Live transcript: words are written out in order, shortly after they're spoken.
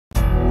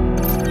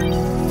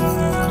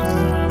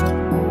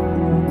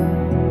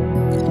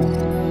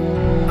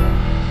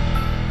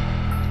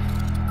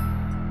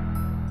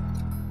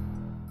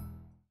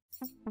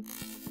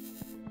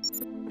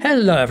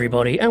Hello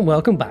everybody and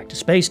welcome back to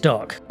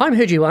Spacedock. I'm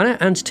Joanna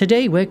and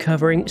today we're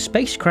covering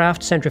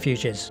spacecraft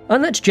centrifuges.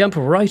 And let's jump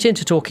right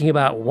into talking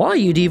about why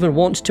you'd even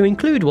want to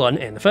include one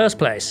in the first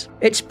place.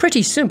 It's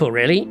pretty simple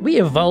really. We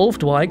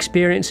evolved while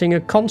experiencing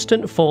a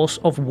constant force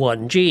of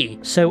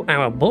 1g, so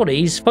our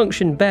bodies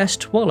function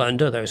best while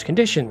under those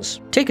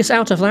conditions. Take us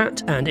out of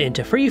that and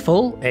into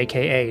freefall,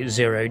 aka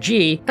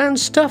 0g, and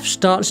stuff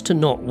starts to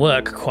not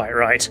work quite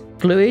right.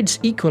 Fluids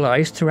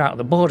equalize throughout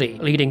the body,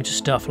 leading to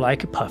stuff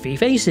like puffy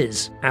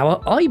faces.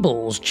 Our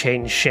eyeballs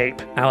change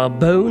shape. Our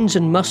bones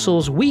and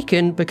muscles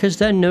weaken because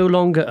they're no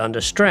longer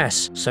under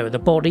stress, so the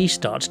body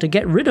starts to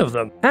get rid of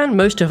them. And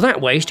most of that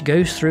waste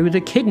goes through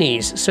the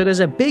kidneys, so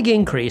there's a big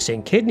increase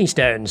in kidney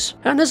stones.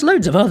 And there's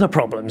loads of other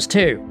problems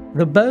too.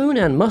 The bone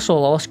and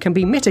muscle loss can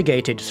be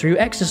mitigated through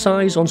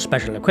exercise on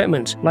special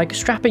equipment, like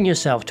strapping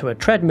yourself to a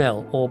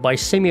treadmill or by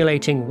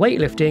simulating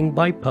weightlifting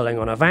by pulling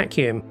on a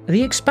vacuum.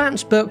 The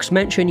Expanse books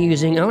mention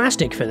using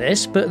elastic for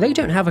this, but they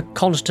don't have a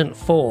constant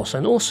force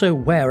and also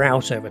wear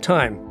out over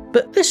time.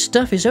 But this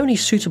stuff is only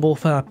suitable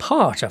for a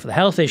part of the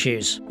health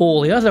issues.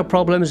 All the other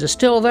problems are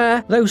still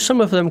there, though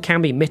some of them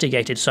can be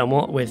mitigated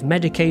somewhat with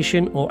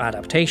medication or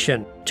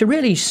adaptation. To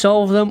really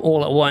solve them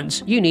all at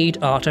once, you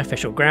need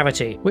artificial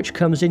gravity, which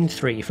comes in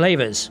 3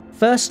 flavours.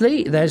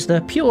 Firstly, there's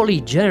the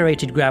purely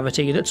generated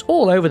gravity that's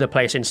all over the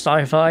place in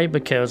sci-fi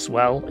because,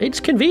 well, it's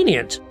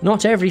convenient.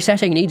 Not every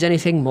setting needs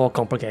anything more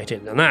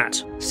complicated than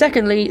that.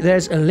 Secondly,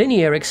 there's a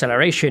linear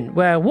acceleration,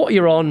 where what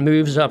you're on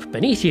moves up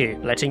beneath you,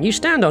 letting you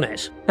stand on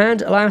it.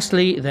 And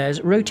lastly, there's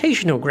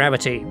rotational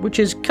gravity, which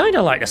is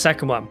kinda like the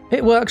second one.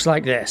 It works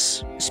like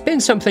this. Spin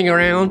something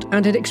around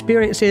and it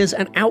experiences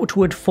an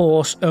outward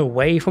force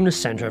away from the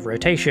centre of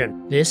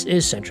rotation. This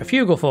is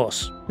centrifugal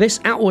force. This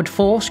outward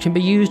force can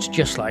be used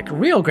just like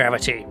real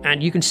gravity,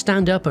 and you can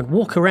stand up and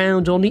walk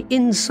around on the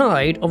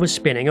inside of a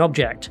spinning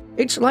object.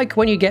 It's like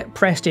when you get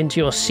pressed into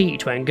your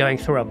seat when going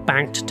through a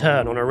banked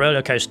turn on a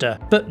roller coaster,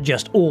 but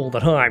just all the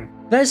time.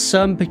 There's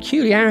some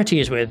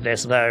peculiarities with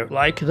this though,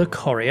 like the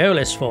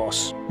Coriolis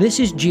force. This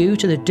is due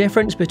to the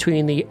difference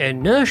between the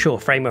inertial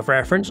frame of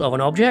reference of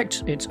an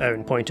object, its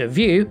own point of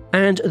view,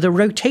 and the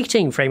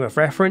rotating frame of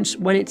reference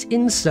when it's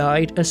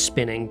inside a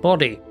spinning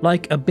body,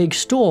 like a big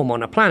storm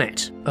on a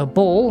planet, a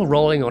ball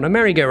rolling on a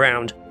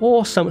merry-go-round,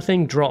 or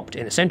something dropped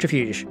in a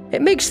centrifuge.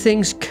 It makes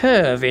things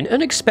curve in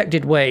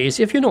unexpected ways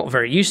if you're not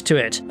very used to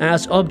it,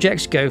 as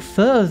objects go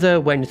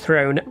further when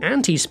thrown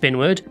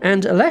anti-spinward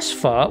and less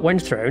far when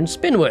thrown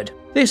spinward.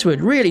 This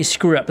would really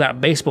screw up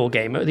that baseball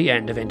game at the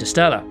end of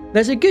Interstellar.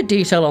 There's a good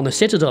detail on the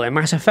Citadel in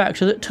Mass Effect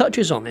that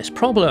touches on this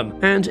problem,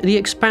 and The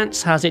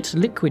Expanse has its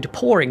liquid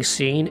pouring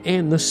scene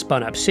in the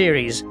spun-up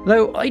series,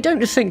 though I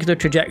don't think the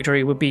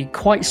trajectory would be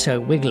quite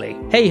so wiggly.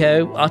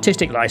 Hey-ho,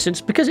 artistic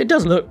license, because it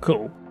does look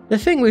cool. The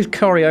thing with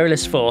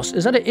Coriolis force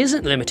is that it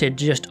isn't limited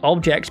to just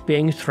objects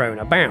being thrown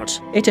about.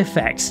 It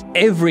affects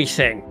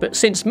everything, but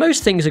since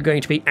most things are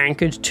going to be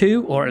anchored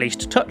to, or at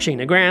least touching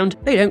the ground,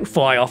 they don't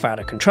fly off out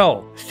of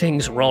control.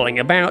 Things rolling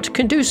about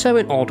can do so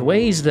in odd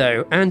ways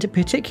though, and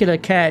particular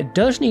care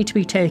does need to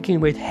be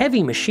taken with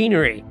heavy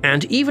machinery,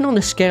 and even on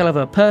the scale of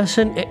a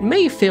person, it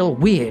may feel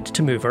weird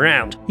to move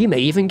around. You may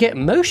even get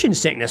motion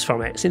sickness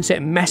from it, since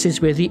it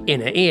messes with the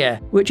inner ear,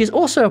 which is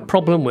also a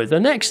problem with the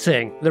next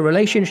thing, the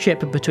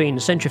relationship between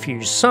centrifuge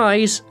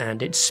size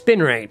and its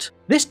spin rate.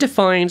 This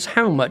defines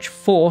how much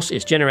force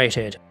is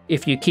generated.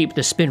 If you keep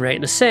the spin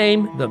rate the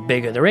same, the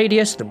bigger the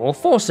radius, the more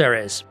force there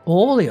is.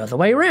 Or the other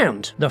way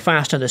around. The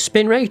faster the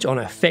spin rate on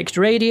a fixed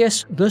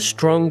radius, the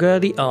stronger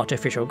the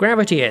artificial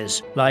gravity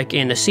is, like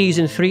in the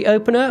Season 3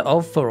 opener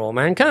of For All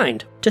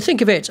Mankind. To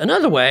think of it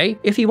another way,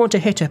 if you want to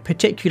hit a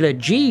particular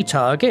G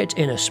target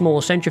in a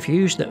small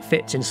centrifuge that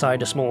fits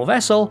inside a small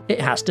vessel, it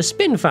has to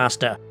spin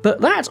faster.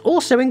 But that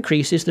also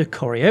increases the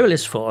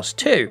Coriolis force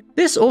too.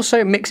 This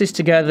also mixes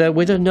together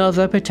with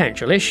another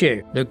potential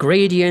issue, the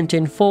gradient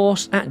in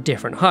force at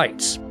different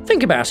heights.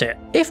 Think about it.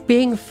 If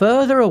being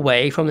further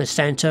away from the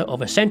centre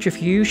of a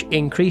centrifuge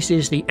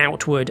increases the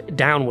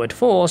outward-downward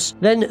force,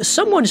 then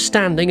someone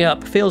standing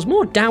up feels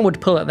more downward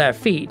pull at their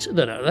feet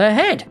than at their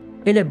head.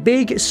 In a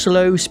big,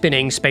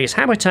 slow-spinning space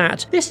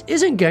habitat, this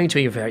isn't going to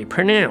be very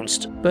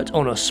pronounced, but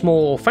on a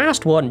small,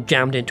 fast one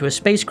jammed into a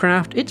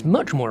spacecraft, it's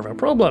much more of a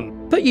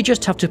problem. But you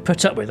just have to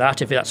put up with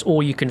that if that's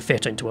all you can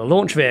fit into a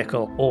launch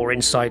vehicle, or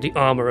inside the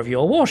armour of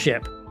your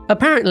warship.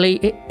 Apparently,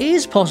 it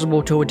is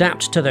possible to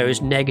adapt to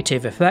those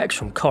negative effects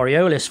from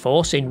Coriolis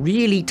force in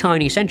really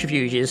tiny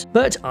centrifuges,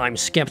 but I'm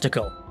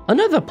skeptical.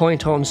 Another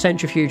point on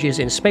centrifuges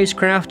in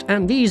spacecraft,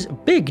 and these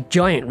big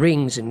giant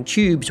rings and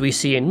tubes we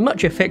see in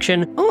much of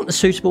fiction aren't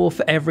suitable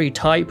for every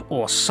type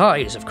or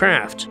size of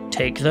craft.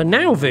 Take the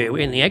Nauvoo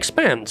in The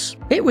Expanse.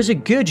 It was a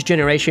good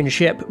generation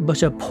ship,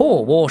 but a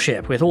poor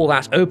warship with all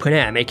that open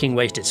air making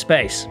wasted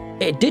space.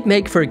 It did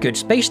make for a good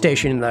space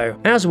station though,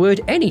 as would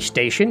any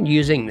station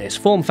using this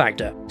form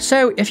factor.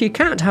 So if you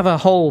can't have a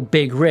whole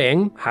big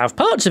ring, have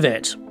parts of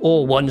it,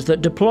 or ones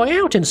that deploy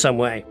out in some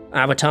way.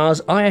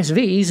 Avatar's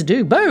ISVs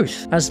do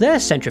both, as their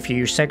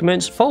centrifuge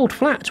segments fold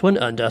flat when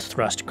under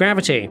thrust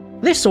gravity.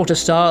 This sort of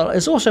style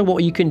is also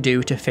what you can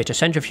do to fit a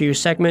centrifuge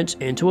segment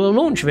into a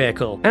launch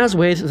vehicle, as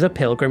with the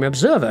Pilgrim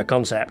Observer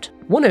concept.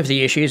 One of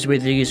the issues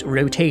with these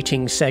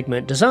rotating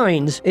segment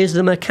designs is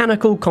the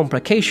mechanical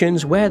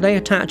complications where they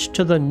attach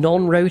to the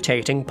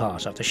non-rotating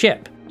part of the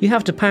ship. You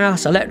have to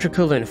pass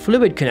electrical and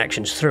fluid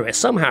connections through it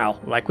somehow,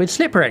 like with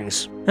slip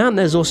rings. And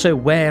there's also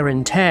wear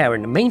and tear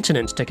and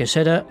maintenance to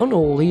consider on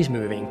all these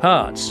moving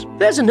parts.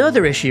 There's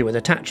another issue with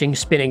attaching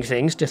spinning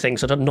things to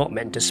things that are not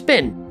meant to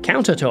spin: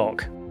 counter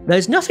torque.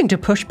 There's nothing to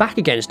push back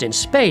against in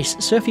space,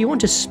 so if you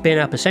want to spin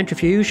up a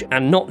centrifuge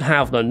and not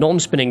have the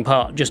non-spinning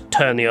part just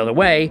turn the other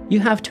way, you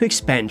have to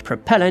expend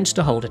propellant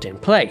to hold it in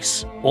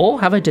place. Or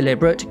have a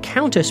deliberate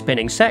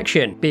counter-spinning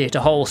section, be it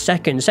a whole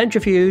second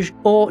centrifuge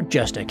or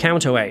just a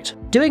counterweight.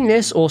 Doing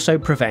this also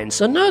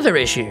prevents another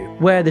issue,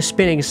 where the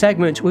spinning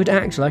segment would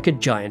act like a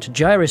giant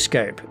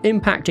gyroscope,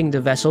 impacting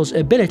the vessel's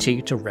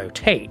ability to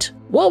rotate.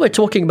 While we're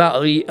talking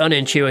about the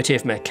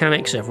unintuitive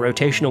mechanics of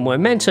rotational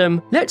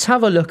momentum, let's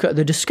have a look at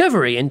the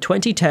discovery in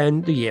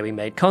 2010, the year we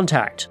made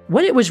contact.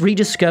 When it was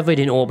rediscovered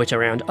in orbit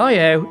around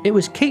Io, it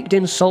was caked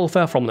in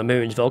sulfur from the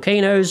moon's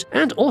volcanoes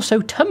and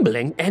also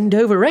tumbling end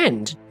over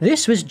end.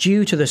 This was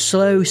due to the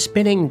slow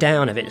spinning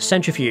down of its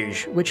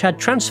centrifuge, which had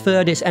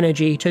transferred its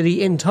energy to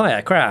the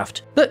entire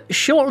craft. But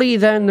shortly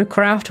then the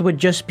craft would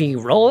just be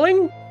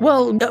rolling?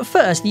 Well, at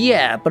first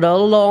yeah, but a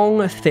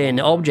long, thin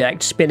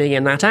object spinning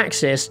in that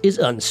axis is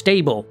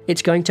unstable.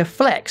 It's going to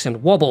flex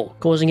and wobble,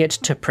 causing it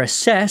to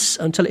precess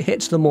until it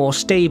hits the more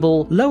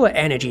stable, lower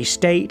energy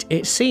state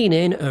it's seen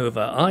in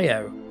over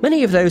Io.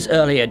 Many of those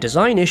earlier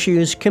design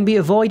issues can be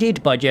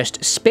avoided by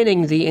just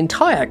spinning the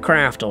entire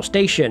craft or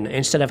station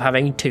instead of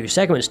having two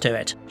segments to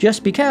it.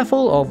 Just be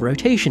careful of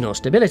rotational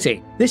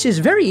stability. This is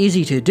very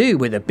easy to do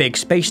with a big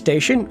space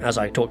station, as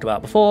I talked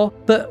about before,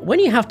 but when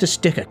you have to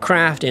stick a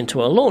craft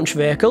into a launch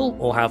vehicle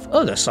or have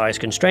other size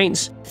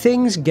constraints,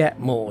 things get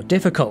more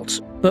difficult.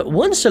 But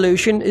one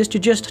solution is to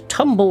just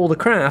tumble the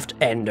craft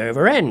end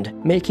over end,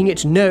 making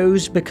its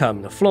nose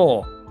become the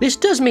floor. This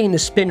does mean the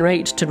spin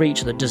rate to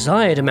reach the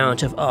desired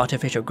amount of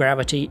artificial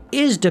gravity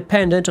is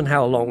dependent on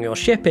how long your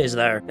ship is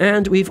though,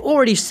 and we've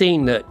already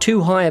seen that too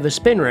high of a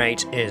spin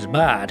rate is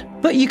bad.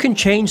 But you can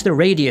change the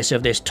radius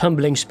of this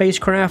tumbling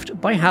spacecraft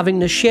by having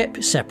the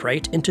ship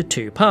separate into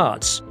two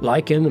parts,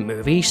 like in the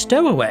movie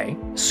Stowaway.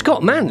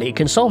 Scott Manley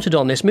consulted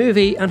on this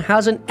movie and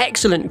has an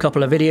excellent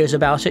couple of videos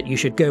about it you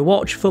should go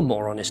watch for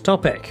more on this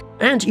topic.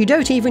 And you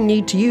don't even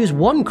need to use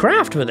one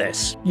craft for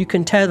this. You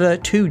can tether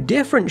two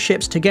different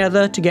ships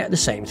together to get the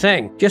same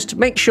thing. Just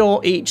make sure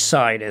each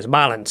side is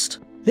balanced.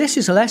 This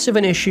is less of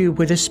an issue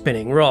with a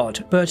spinning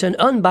rod, but an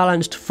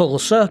unbalanced full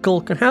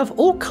circle can have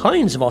all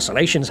kinds of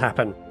oscillations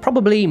happen.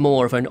 Probably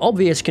more of an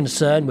obvious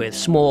concern with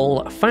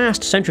small,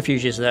 fast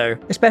centrifuges though,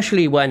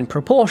 especially when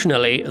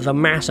proportionally the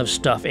mass of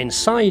stuff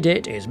inside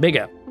it is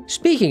bigger.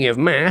 Speaking of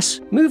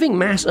mass, moving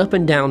mass up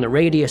and down the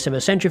radius of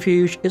a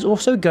centrifuge is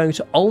also going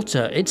to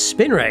alter its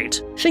spin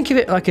rate. Think of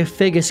it like a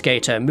figure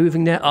skater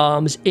moving their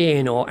arms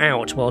in or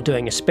out while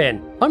doing a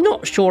spin. I'm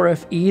not sure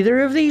if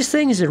either of these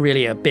things are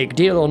really a big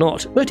deal or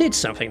not, but it's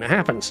something that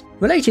happens.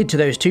 Related to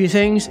those two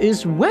things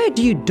is, where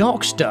do you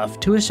dock stuff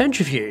to a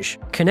centrifuge?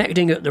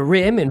 Connecting at the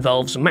rim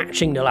involves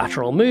matching the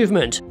lateral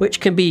movement,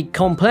 which can be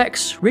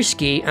complex,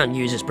 risky, and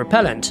uses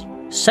propellant.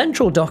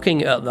 Central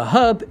docking at the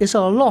hub is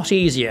a lot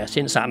easier,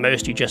 since at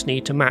most you just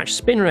need to match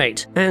spin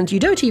rate, and you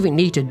don't even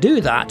need to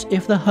do that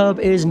if the hub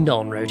is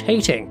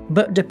non-rotating.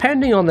 But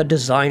depending on the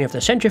design of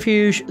the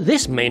centrifuge,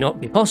 this may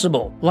not be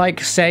possible.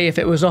 Like say if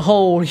it was a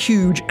whole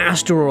huge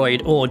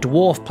asteroid or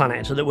dwarf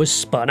planet that was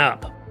spun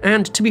up.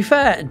 And to be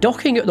fair,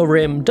 docking at the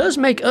rim does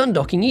make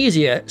undocking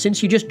easier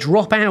since you just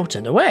drop out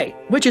and away,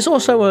 which is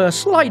also a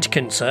slight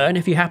concern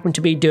if you happen to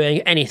be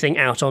doing anything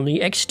out on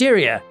the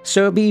exterior,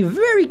 so be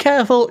very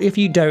careful if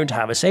you don't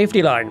have a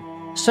safety line.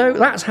 So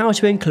that's how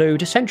to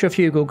include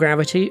centrifugal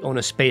gravity on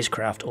a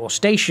spacecraft or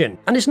station,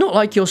 and it's not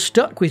like you're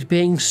stuck with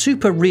being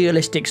super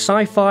realistic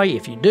sci-fi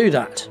if you do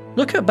that.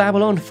 Look at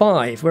Babylon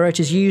 5, where it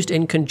is used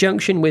in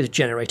conjunction with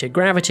generated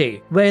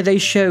gravity, where they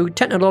show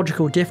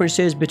technological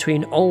differences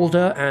between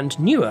older and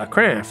newer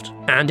craft.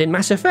 And in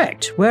Mass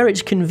Effect, where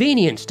it's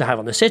convenient to have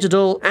on the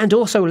Citadel and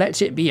also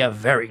lets it be a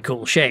very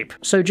cool shape,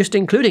 so just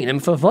including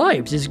them for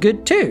vibes is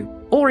good too.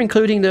 Or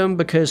including them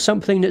because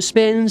something that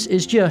spins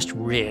is just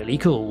really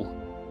cool.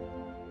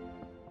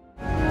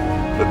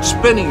 But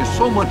spinning is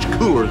so much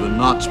cooler than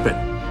not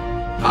spinning.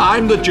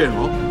 I'm the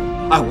general.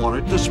 I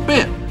want it to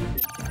spin.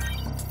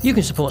 You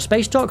can support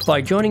Spacedock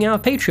by joining our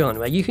Patreon,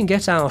 where you can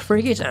get our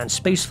frigate and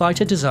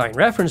spacefighter design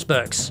reference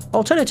books.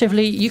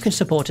 Alternatively, you can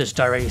support us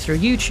directly through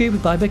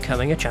YouTube by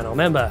becoming a channel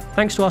member.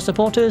 Thanks to our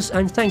supporters,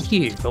 and thank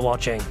you for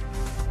watching.